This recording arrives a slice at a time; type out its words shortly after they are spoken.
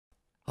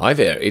Hi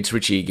there, it's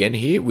Richie again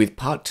here with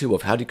part 2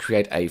 of how to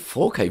create a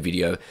 4K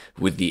video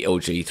with the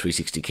LG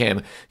 360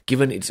 cam,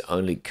 given it's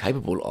only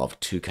capable of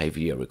 2K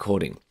video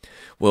recording.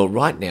 Well,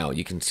 right now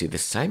you can see the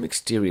same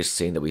exterior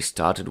scene that we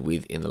started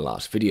with in the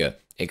last video,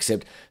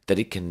 except that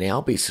it can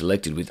now be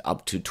selected with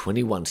up to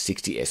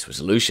 2160s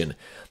resolution.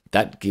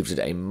 That gives it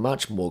a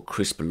much more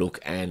crisp look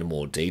and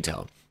more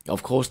detail.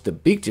 Of course, the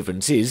big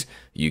difference is,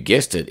 you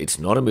guessed it, it's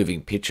not a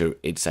moving picture,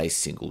 it's a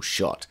single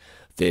shot.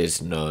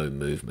 There's no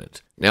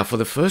movement. Now for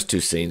the first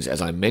two scenes,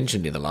 as I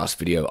mentioned in the last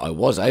video, I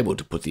was able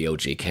to put the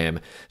LG cam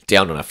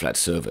down on a flat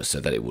surface so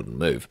that it wouldn't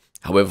move.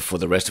 However, for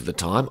the rest of the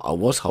time, I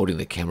was holding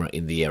the camera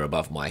in the air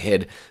above my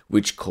head,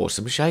 which caused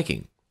some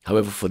shaking.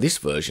 However, for this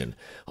version,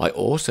 I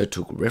also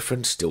took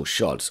reference still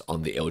shots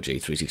on the LG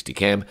 360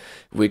 cam,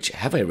 which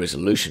have a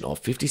resolution of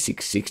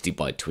 5660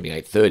 by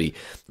 2830,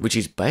 which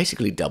is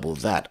basically double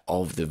that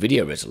of the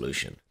video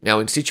resolution. Now,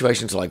 in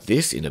situations like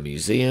this, in a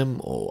museum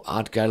or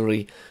art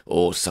gallery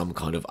or some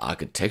kind of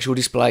architectural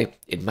display,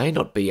 it may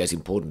not be as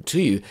important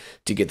to you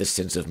to get the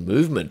sense of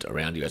movement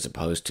around you as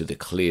opposed to the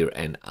clear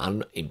and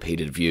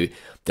unimpeded view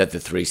that the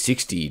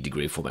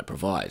 360-degree format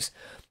provides.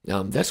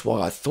 That's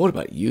why I thought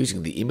about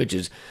using the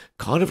images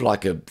kind of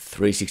like a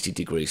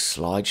 360-degree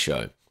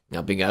slideshow.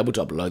 Now, being able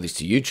to upload this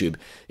to YouTube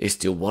is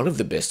still one of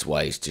the best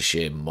ways to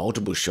share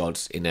multiple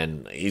shots in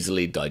an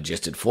easily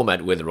digested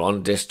format, whether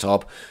on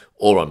desktop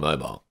or on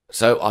mobile.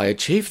 So I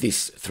achieved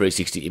this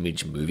 360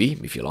 image movie,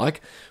 if you like,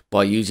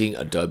 by using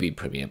Adobe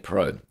Premiere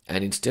Pro.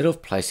 And instead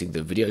of placing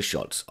the video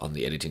shots on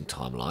the editing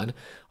timeline,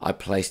 I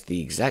placed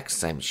the exact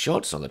same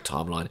shots on the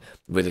timeline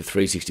where the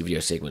 360 video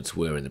segments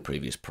were in the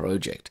previous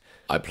project.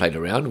 I played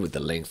around with the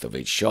length of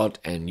each shot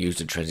and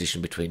used a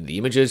transition between the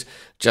images,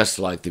 just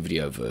like the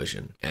video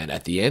version. And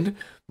at the end,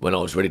 when I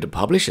was ready to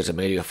publish as a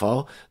media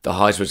file, the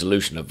highest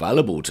resolution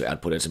available to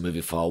output as a movie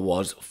file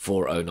was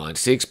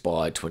 4096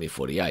 by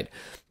 2048.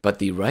 But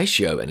the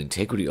ratio and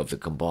integrity of the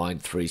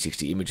combined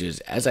 360 images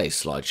as a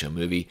slideshow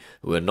movie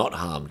were not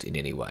harmed in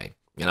any way.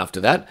 And after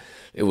that,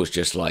 it was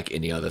just like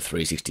any other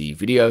 360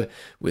 video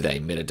with a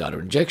metadata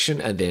injection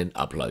and then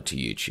upload to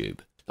YouTube.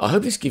 I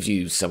hope this gives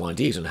you some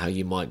ideas on how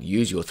you might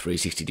use your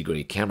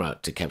 360-degree camera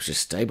to capture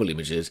stable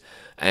images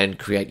and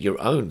create your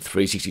own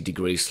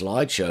 360-degree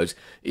slideshows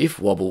if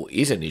wobble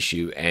is an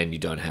issue and you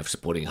don't have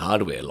supporting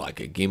hardware like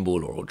a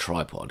gimbal or a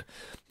tripod.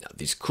 Now,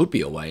 this could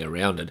be a way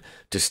around it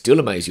to still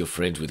amaze your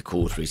friends with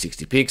cool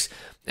 360 pics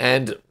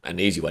and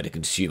an easy way to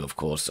consume, of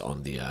course,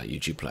 on the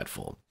YouTube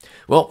platform.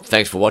 Well,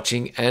 thanks for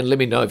watching, and let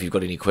me know if you've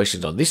got any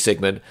questions on this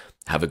segment.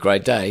 Have a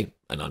great day,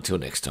 and until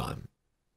next time.